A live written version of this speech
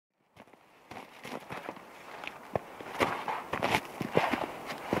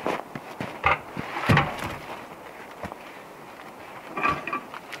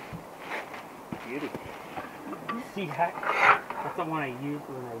see that? That's the one I used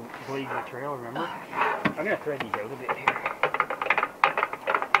when I blazed the trail, remember? I'm going to thread these out a bit here.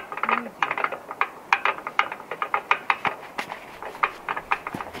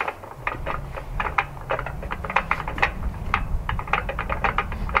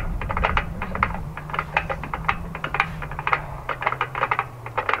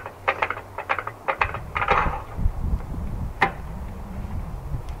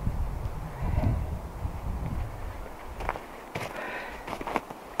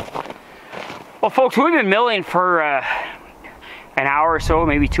 Well, folks, we've been milling for an hour or so,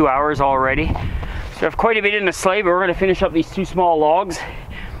 maybe 2 hours already. So we have quite a bit in the sleigh, but we're going to finish up these 2 small logs.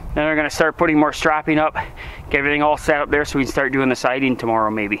 Then we're going to start putting more strapping up, get everything all set up there so we can start doing the siding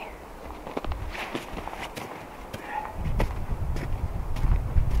tomorrow maybe.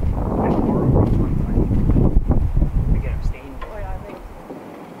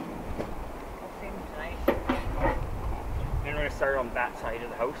 Then we're going to start on that side of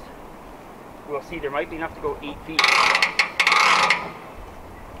the house. We'll see, there might be enough to go 8 feet.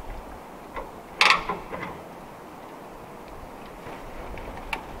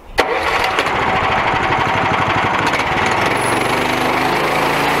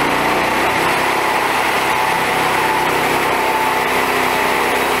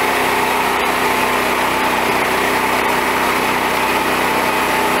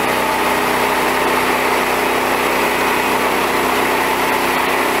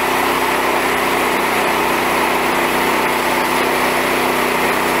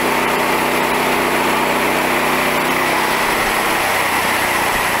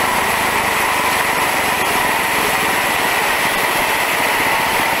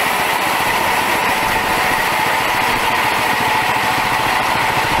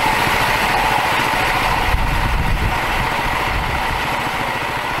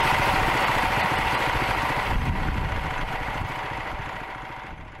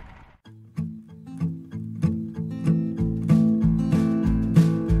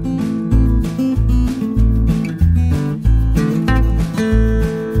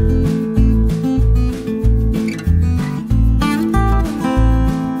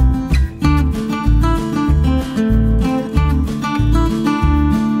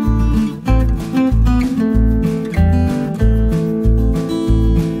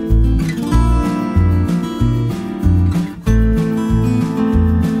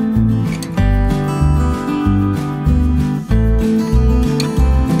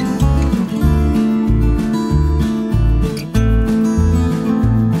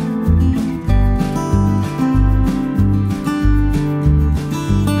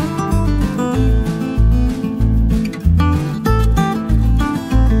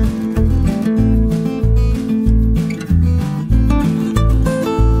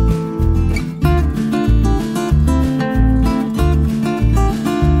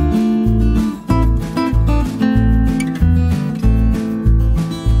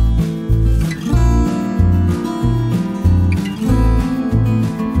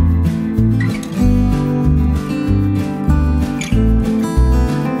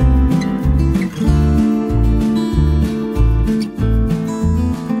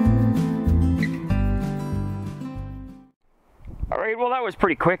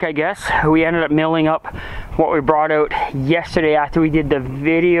 Pretty quick, I guess. We ended up milling up what we brought out yesterday after we did the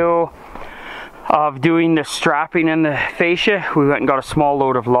video of doing the strapping and the fascia. We went and got a small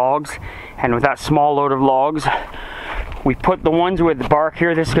load of logs, and with that small load of logs we put the ones with the bark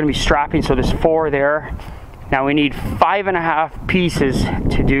here. This is going to be strapping, so there's 4 there. Now we need 5.5 pieces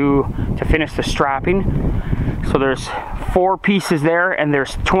to finish the strapping. So there's 4 pieces there, and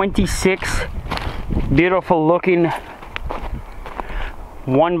there's 26 beautiful looking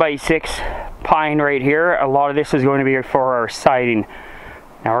 1x6 pine right here. A lot of this is going to be for our siding.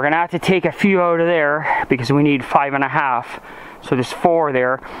 Now we're going to have to take a few out of there because we need 5.5. So there's 4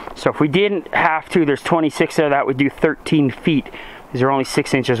 there. So if we didn't have to, there's 26 there. That would do 13 feet. These are only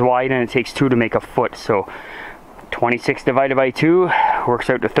 6 inches wide, and it takes 2 to make a foot. So 26 divided by 2 works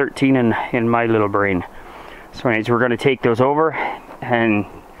out to 13 in my little brain. So anyways, we're going to take those over, and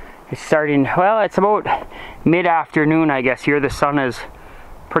it's starting, well, it's about mid-afternoon, I guess. Here the sun is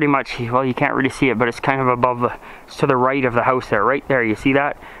pretty much, well, you can't really see it, but it's kind of above it's to the right of the house there, right there, you see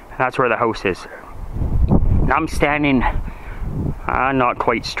that? That's where the house is. I'm standing not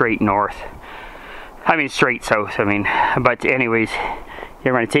quite straight north. I mean straight south, I mean. But anyways,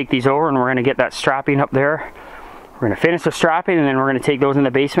 we're going to take these over and we're going to get that strapping up there. We're going to finish the strapping and then we're going to take those in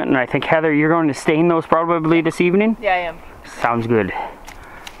the basement. And I think, Heather, you're going to stain those probably this evening? Yeah, I am. Sounds good.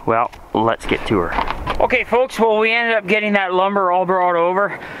 Well, let's get to her. Okay, folks, well, we ended up getting that lumber all brought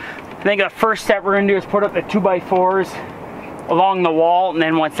over. I think the first step we're gonna do is put up the 2x4s along the wall, and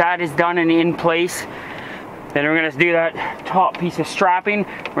then once that is done and in place, then we're gonna do that top piece of strapping.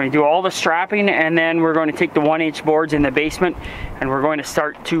 We're gonna do all the strapping, and then we're going to take the 1-inch boards in the basement, and we're going to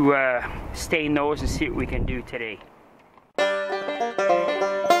start to stain those and see what we can do today.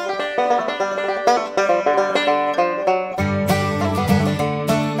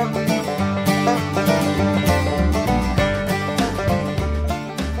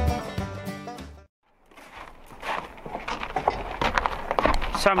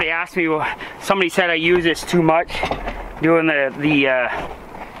 Somebody asked me, somebody said I use this too much doing the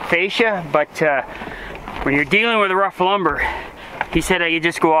fascia, but when you're dealing with rough lumber, he said I could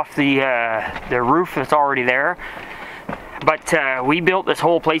just go off the roof that's already there. But we built this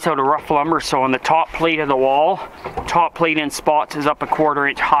whole place out of rough lumber, so on the top plate of the wall, top plate in spots is up a 1/4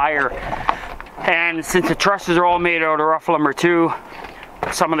 inch higher. And since the trusses are all made out of rough lumber too,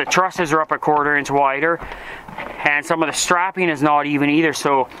 some of the trusses are up a 1/4 inch wider, and some of the strapping is not even either.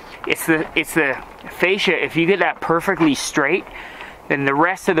 So it's the fascia. If you get that perfectly straight, then the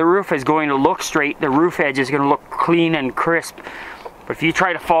rest of the roof is going to look straight. The roof edge is going to look clean and crisp. But if you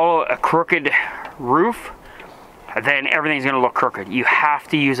try to follow a crooked roof, then everything's going to look crooked. You have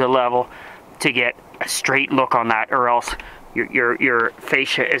to use a level to get a straight look on that, or else your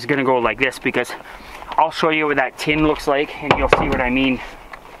fascia is going to go like this. Because I'll show you what that tin looks like, and you'll see what I mean.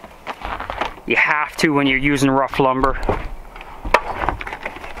 You have to, when you're using rough lumber,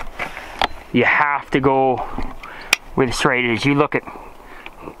 you have to go with straight edge. You look at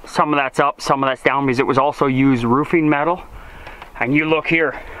some of that's up, some of that's down, because it was also used roofing metal. And you look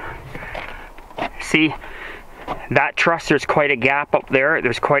here, see that truss, there's quite a gap up there.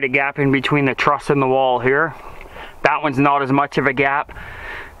 There's quite a gap in between the truss and the wall here. That one's not as much of a gap.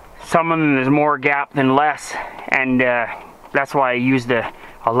 Some of them there's more gap than less, and that's why I used a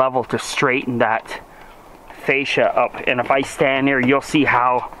level to straighten that fascia up. And if I stand there, you'll see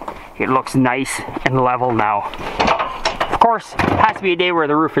how it looks nice and level now. Of course, it has to be a day where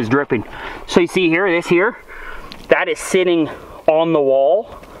the roof is dripping. So you see here, this here, that is sitting on the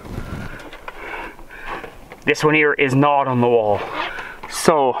wall. This one here is not on the wall.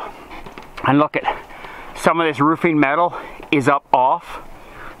 So, and look at some of this roofing metal is up off.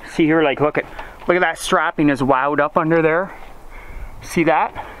 See here, like look at that strapping is wowed up under there. See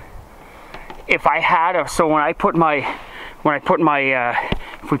that? If I had a, so when I put my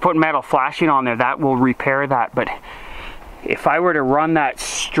if we put metal flashing on there, that will repair that. But if I were to run that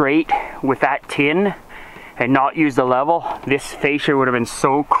straight with that tin and not use the level, this fascia would have been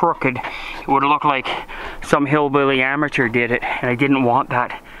so crooked, it would have looked like some hillbilly amateur did it, and I didn't want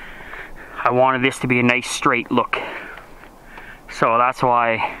that. I wanted this to be a nice straight look. So that's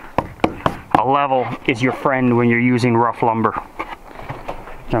why a level is your friend when you're using rough lumber.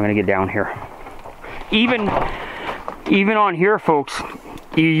 I'm gonna get down here. Even on here, folks,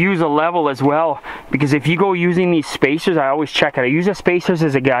 you use a level as well, because if you go using these spacers, I always check it. I use the spacers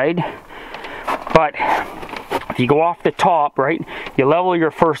as a guide, but if you go off the top, right, you level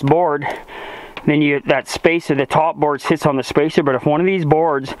your first board, then that spacer, the top board sits on the spacer. But if one of these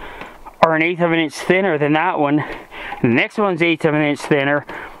boards are 1/8 of an inch thinner than that one, and the next one's 1/8 of an inch thinner,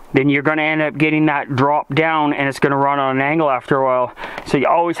 then you're going to end up getting that drop down, and it's going to run on an angle after a while. So you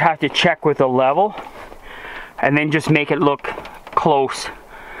always have to check with a level, and then just make it look close.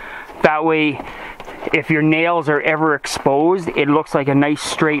 That way, if your nails are ever exposed, it looks like a nice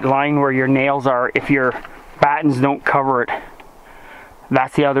straight line where your nails are, if your battens don't cover it.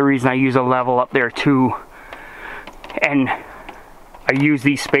 That's the other reason I use a level up there too. And I use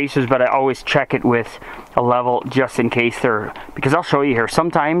these spacers, but I always check it with a level just in case they're, because I'll show you here,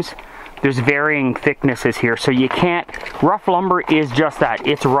 sometimes there's varying thicknesses here, so you can't, rough lumber is just that,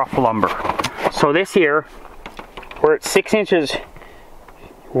 it's rough lumber. So this here, we're at 6 inches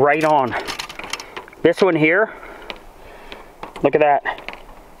right on. This one here, look at that,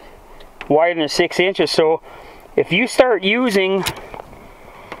 wider than 6 inches. So if you start using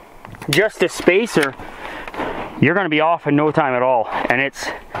just a spacer, you're going to be off in no time at all, and it's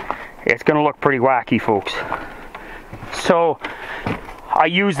going to look pretty wacky, folks. So I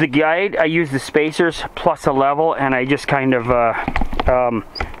use the guide, I use the spacers plus a level, and I just kind of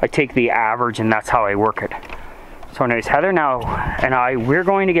I take the average, and that's how I work it. So anyways, Heather now and we're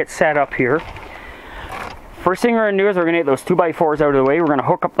going to get set up here. First thing we're going to do is we're going to get those 2x4s out of the way. We're going to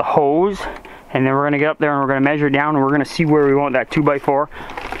hook up the hose, and then we're going to get up there and we're going to measure down, and we're going to see where we want that 2x4.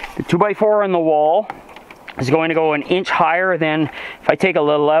 The 2x4 on the wall is going to go 1 inch higher than, if I take a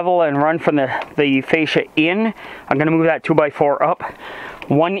little level and run from the fascia in, I'm going to move that 2x4 up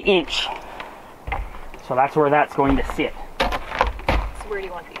 1 inch. So that's where that's going to sit. So where do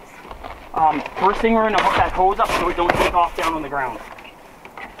you want these? First thing, we're gonna hook that hose up so it don't take off down on the ground.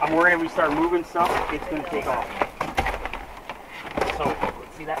 I'm worried if we start moving stuff, it's gonna take off. So,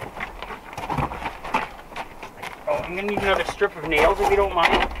 let's see that. Oh, I'm gonna need another strip of nails if you don't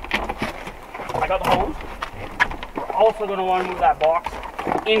mind. I got the hose. We're also gonna want to move that box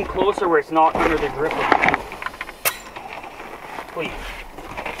in closer where it's not under the grip of the hose. Please.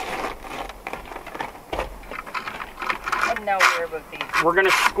 I'm not aware about these. We're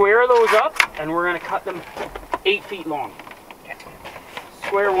gonna square those up and we're gonna cut them 8 feet long. Okay.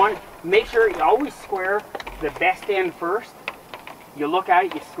 Square one. Make sure you always square the best end first. You look at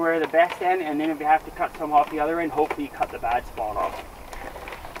it, you square the best end, and then if you have to cut some off the other end, hopefully you cut the bad spot off.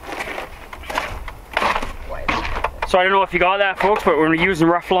 So I don't know if you got that, folks, but when we're using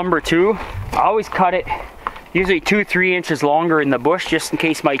rough lumber too, I always cut it usually 2-3 inches longer in the bush, just in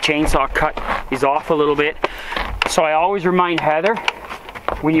case my chainsaw cut is off a little bit. So I always remind Heather,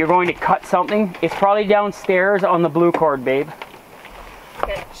 when you're going to cut something, it's probably downstairs on the blue cord, babe.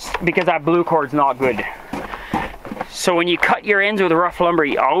 Okay. Because that blue cord's not good. So when you cut your ends with rough lumber,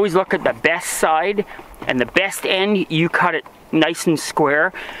 you always look at the best side and the best end, you cut it nice and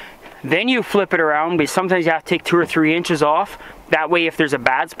square. Then you flip it around, because sometimes you have to take 2 or 3 inches off. That way if there's a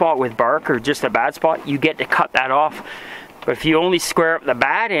bad spot with bark or just a bad spot, you get to cut that off. But if you only square up the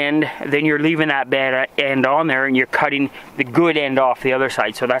bad end, then you're leaving that bad end on there and you're cutting the good end off the other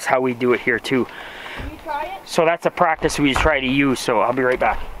side. So that's how we do it here too. Can you try it? So that's a practice we try to use, so I'll be right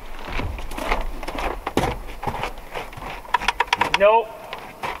back. Nope.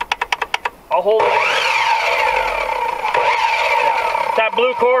 I'll hold it. That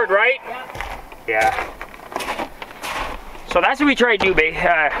blue cord, right? Yeah. So that's what we try to do, babe.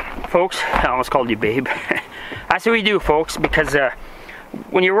 Folks, I almost called you babe. That's what we do, folks, because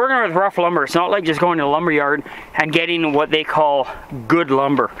when you're working with rough lumber, it's not like just going to the lumber yard and getting what they call good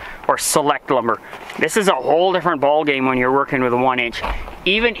lumber or select lumber. This is a whole different ball game when you're working with a 1-inch.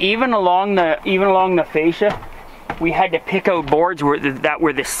 Even along the fascia, we had to pick out boards that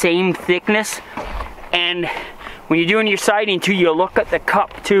were the same thickness. And when you're doing your siding too, you look at the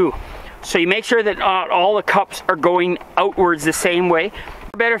cup too. So you make sure that all the cups are going outwards the same way.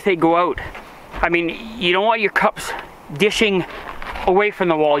 Better if they go out. I mean, you don't want your cups dishing away from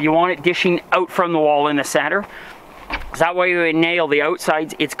the wall. You want it dishing out from the wall in the center. So that way you nail the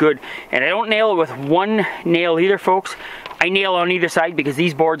outsides, it's good. And I don't nail it with one nail either, folks. I nail on either side because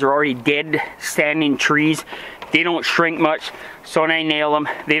these boards are already dead standing trees. They don't shrink much. So when I nail them,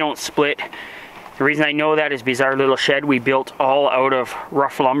 they don't split. The reason I know that is because our little shed we built all out of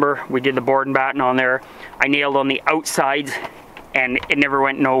rough lumber. We did the board and batten on there. I nailed on the outsides and it never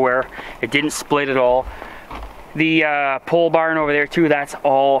went nowhere. It didn't split at all. The pole barn over there too, that's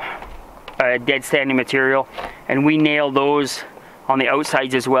all dead standing material. And we nailed those on the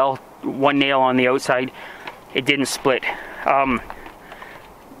outsides as well. One nail on the outside. It didn't split.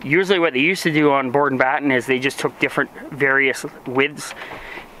 Usually what they used to do on board and batten is they just took different various widths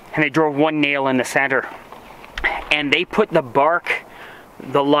and they drove one nail in the center. And they put the bark,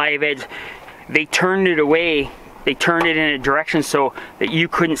 the live edge, they turned it away. They turned it in a direction so that you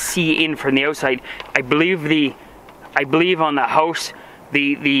couldn't see in from the outside. I believe on the house,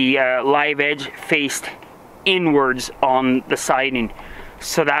 the live edge faced inwards on the siding,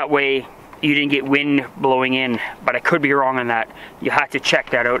 so that way you didn't get wind blowing in. But I could be wrong on that. You have to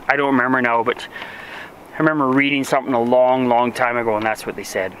check that out. I don't remember now, but I remember reading something a long time ago, and that's what they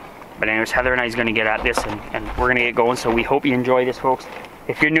said. But anyways, Heather and I is going to get at this, and we're going to get going. So we hope you enjoy this, folks.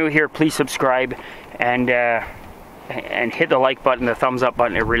 If you're new here, please subscribe and hit the like button, the thumbs up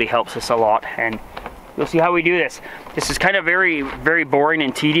button. It really helps us a lot, and you'll see how we do this. This is kind of very boring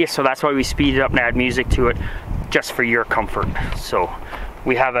and tedious, so that's why we speed it up and add music to it, just for your comfort. So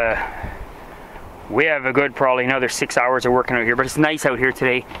we have a good probably another 6 hours of working out here, but it's nice out here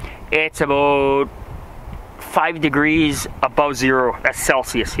today. It's about 5 degrees above zero. That's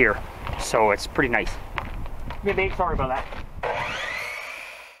Celsius here, so it's pretty nice. Yeah, babe, sorry about that.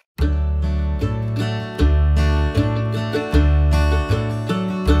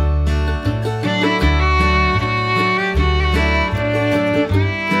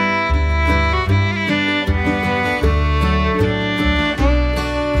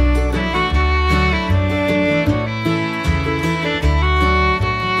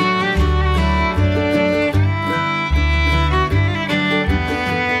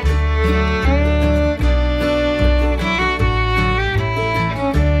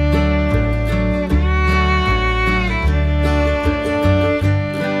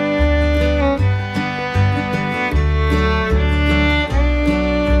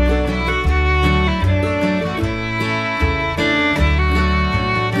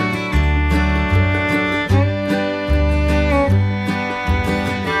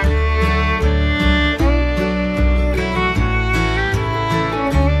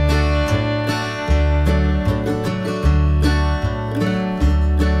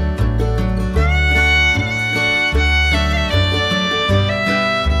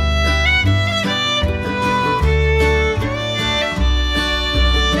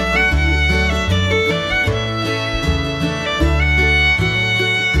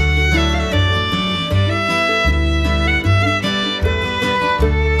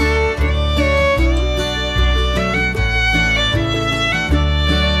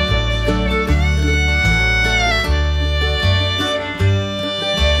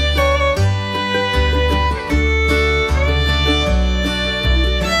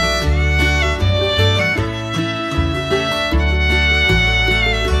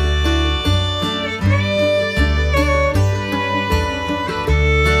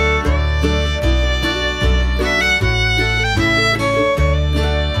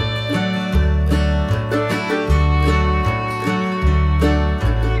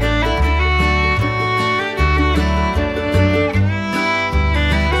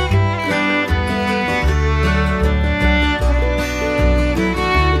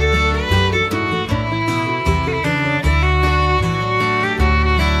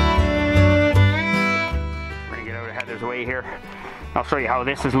 I'll show you how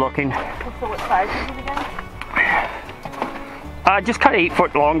this is looking. So what size is it again? Just cut 8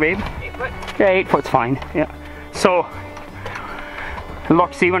 foot long, babe. 8 foot? Yeah, 8 foot's fine. Yeah. So,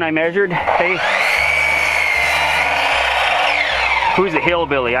 look, see when I measured? Hey, who's the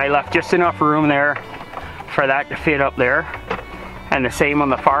hillbilly? I left just enough room there for that to fit up there. And the same on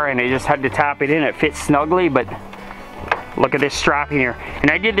the far end. I just had to tap it in. It fits snugly, but look at this strapping here.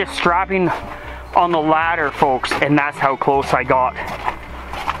 And I did this strapping on the ladder, folks, and that's how close I got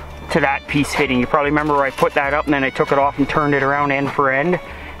to that piece fitting. You probably remember where I put that up and then I took it off and turned it around end for end,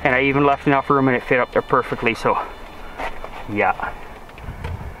 and I even left enough room and it fit up there perfectly. So yeah,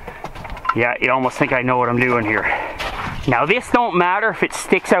 you almost think I know what I'm doing here. Now this don't matter if it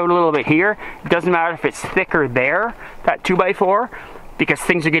sticks out a little bit here. It doesn't matter if it's thicker there, that 2x4, because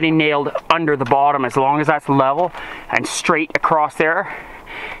things are getting nailed under the bottom. As long as that's level and straight across there,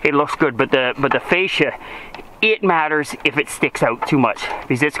 it looks good. But the fascia, it matters if it sticks out too much,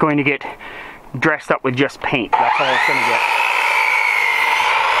 because it's going to get dressed up with just paint. That's all it's going to get.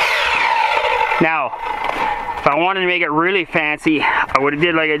 Now, if I wanted to make it really fancy, I would have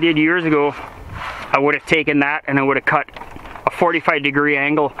did like I did years ago. I would have taken that and I would have cut a 45-degree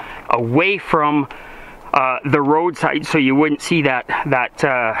angle away from the roadside, so you wouldn't see that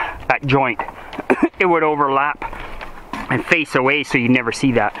joint. It would overlap and face away, so you'd never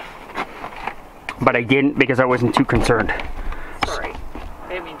see that. But I didn't, because I wasn't too concerned. Sorry. I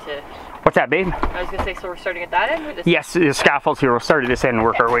didn't mean to. What's that, babe? I was going to say, so we're starting at that end? Or this Yes, the scaffold's here. We'll start at this end and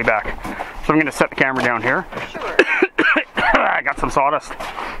work our way back. So I'm going to set the camera down here. Sure. I got some sawdust.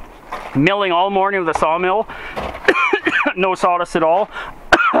 Milling all morning with a sawmill. No sawdust at all.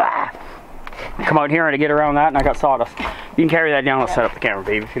 Come out here and I get around that and I got sawdust. You can carry that down. Let's set up the camera,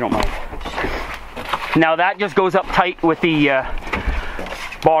 babe, if you don't mind. Now that just goes up tight with the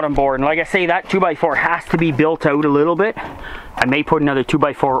bottom board. And like I say, that 2x4 has to be built out a little bit. I may put another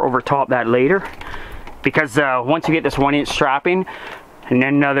 2x4 over top that later, because once you get this 1-inch strapping and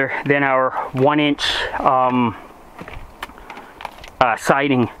then our 1-inch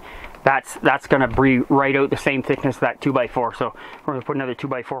siding, that's gonna be right out the same thickness of that 2x4. So we're gonna put another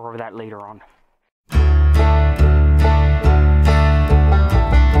 2x4 over that later on.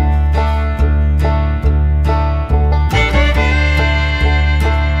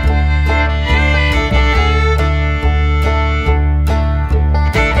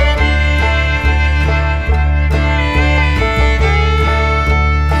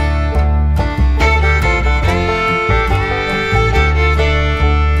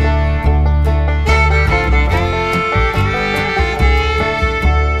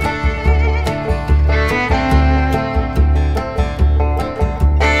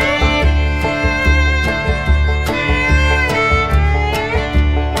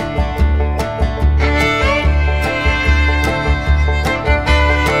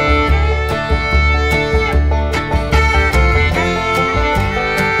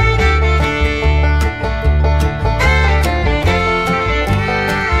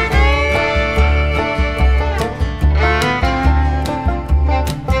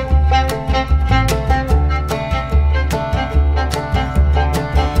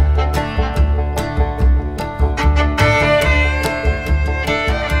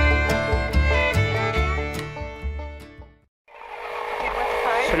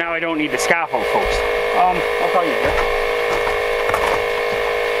 So now I don't need the scaffold, folks. I'll tell you here.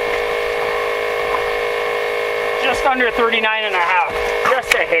 Just under 39.5,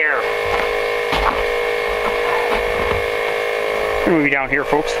 just a hair. Move down here,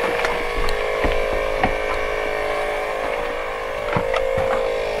 folks.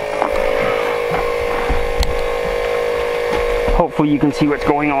 Hopefully you can see what's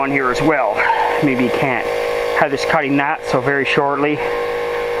going on here as well. Maybe you can't. Heather's cutting that, so very shortly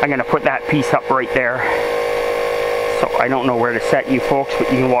I'm going to put that piece up right there. So I don't know where to set you folks,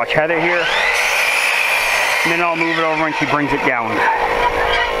 but you can watch Heather here. And then I'll move it over and she brings it down.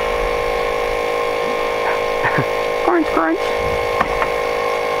 Crunch, crunch.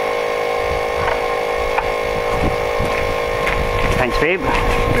 Thanks, babe.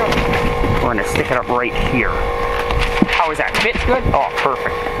 We're going to stick it up right here. How is that? Fits good? Oh,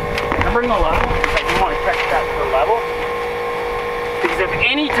 perfect. I'm bring the level, because I do want to check that for level. Because if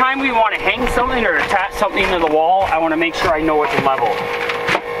any time we want to hang something or attach something to the wall, I want to make sure I know it's level.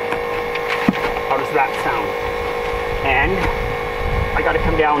 How does that sound? And I got to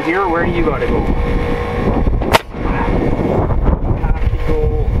come down here. Where do you got to go? I have to go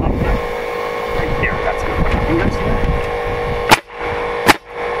up there. Right there. That's good. Fingers.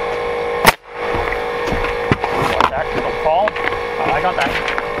 Got that. It'll fall. Oh, I got that.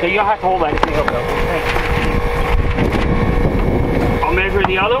 So you don't have to hold that. Thanks. I'll measure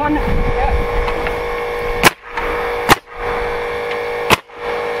the other one.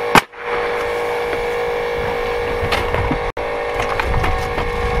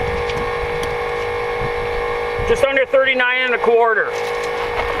 Just under 39 1/4.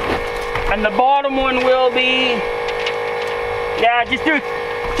 And the bottom one will be, yeah, just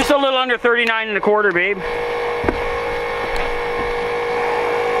a little under 39 1/4, babe.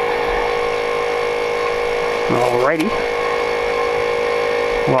 Alrighty.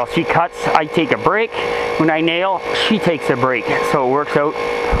 While she cuts, I take a break. When I nail, she takes a break. So it works out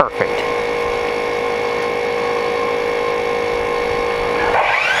perfect.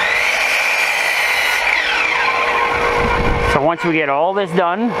 So once we get all this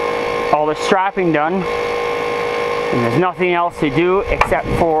done, all the strapping done, and there's nothing else to do except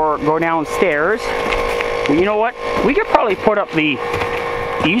for go downstairs. Well, you know what? We could probably put up the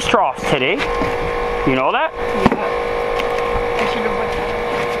eaves troughs today. You know that? Yeah. I should have went.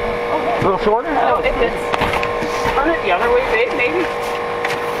 A little shorter? No, it fits. Turn it the other way, babe, maybe?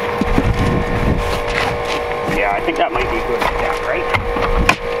 Yeah, I think that might be good like that, right?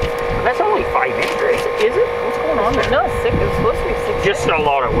 That's only 5 inches, is it? What's going on there? No, it's 6. It was supposed to be 6. Just a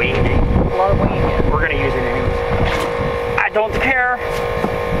lot of weight. A lot of weight, yeah. We're gonna use it anyways. I don't care.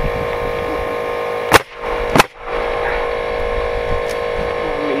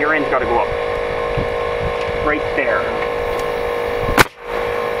 Your end's gotta go up. Right there.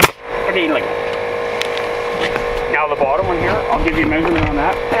 Okay, like. Now the bottom one here, I'll give you a measurement on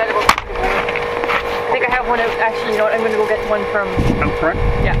that. I gotta go. I think I have one out. Actually, you know what? I'm gonna go get one from Out front?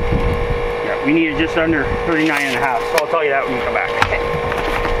 Yeah. Yeah, we needed just under 39 1/2, so I'll tell you that when you come back. Okay.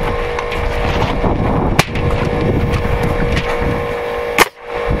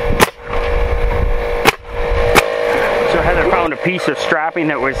 So Heather found a piece of strapping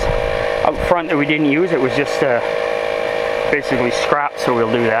that was out front that we didn't use. It was just basically scrap, so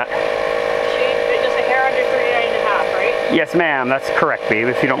we'll do that. Just a hair under 39 1/2, right? Yes, ma'am, that's correct, babe,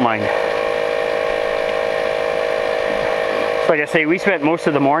 if you don't mind. So like I say, we spent most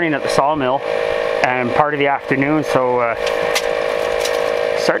of the morning at the sawmill and part of the afternoon, so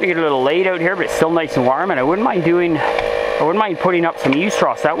starting to get a little late out here, but it's still nice and warm, and I wouldn't mind putting up some eaves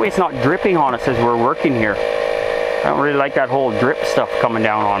troughs. That way it's not dripping on us as we're working here. I don't really like that whole drip stuff coming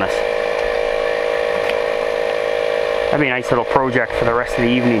down on us. That'd be a nice little project for the rest of the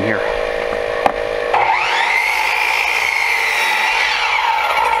evening here.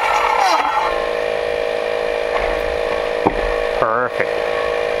 Perfect.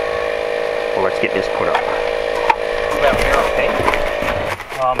 Well, let's get this put up. Well, here, okay.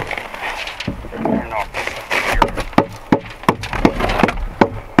 Turn off this stuff here.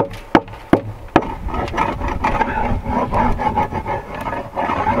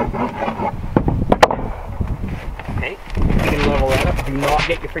 Okay, you can level that up. Do not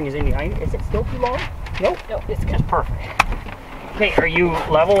get your fingers in behind. Is it still too long? Nope. No, it's Just perfect. Okay, are you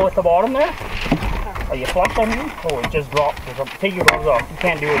level with the bottom there? Are you flush on you? Oh, it just dropped. Take your gloves off. You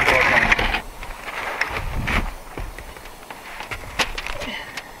can't do it without them.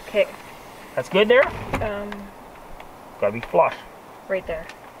 Okay. That's good there? Gotta be flush. Right there.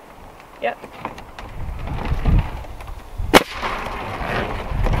 Yep.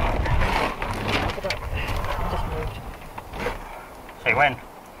 Just moved. Say when.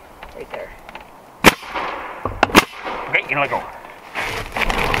 Right there. Okay, you can let go.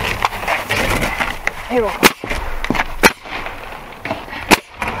 You're welcome.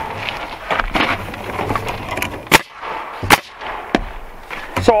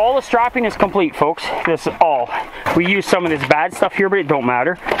 So all the strapping is complete, folks. This is all. We use some of this bad stuff here, but it don't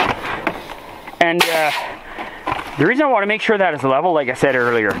matter. And the reason I want to make sure that is level, like I said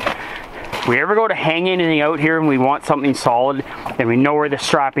earlier, if we ever go to hang anything out here and we want something solid and we know where the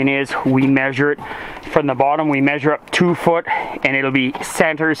strapping is, we measure it from the bottom. We measure up 2 foot, and it'll be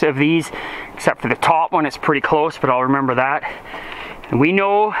centers of these, except for the top one. It's pretty close, but I'll remember that. And we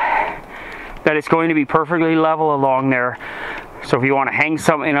know that it's going to be perfectly level along there. So if you want to hang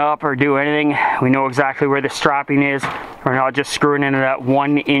something up or do anything, we know exactly where the strapping is. We're not just screwing into that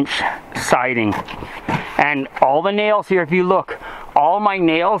 1-inch siding. And all the nails here, if you look, all my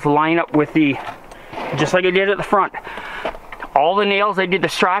nails line up with the, just like I did at the front. All the nails I did the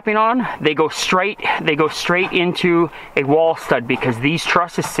strapping on, they go straight into a wall stud, because these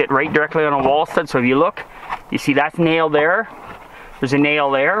trusses sit right directly on a wall stud. So if you look, you see that's nail there. There's a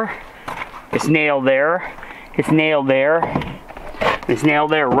nail there. It's nail there. It's nail there. It's nailed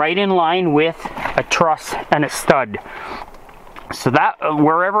there, right in line with a truss and a stud. So that,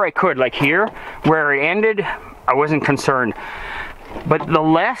 wherever I could, like here, where it ended, I wasn't concerned. But the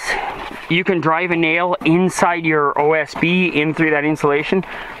less you can drive a nail inside your OSB in through that insulation,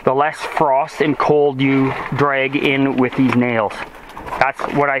 the less frost and cold you drag in with these nails. That's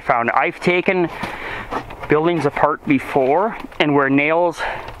what I found. I've taken buildings apart before, and where nails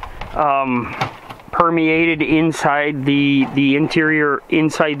permeated inside the interior,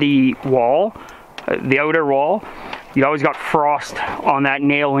 inside the wall, the outer wall, you always got frost on that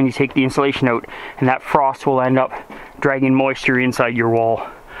nail when you take the insulation out, and that frost will end up dragging moisture inside your wall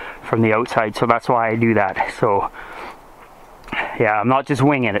from the outside. So that's why I do that. So yeah, I'm not just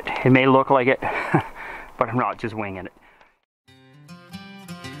winging it. It may look like it, but I'm not just winging it.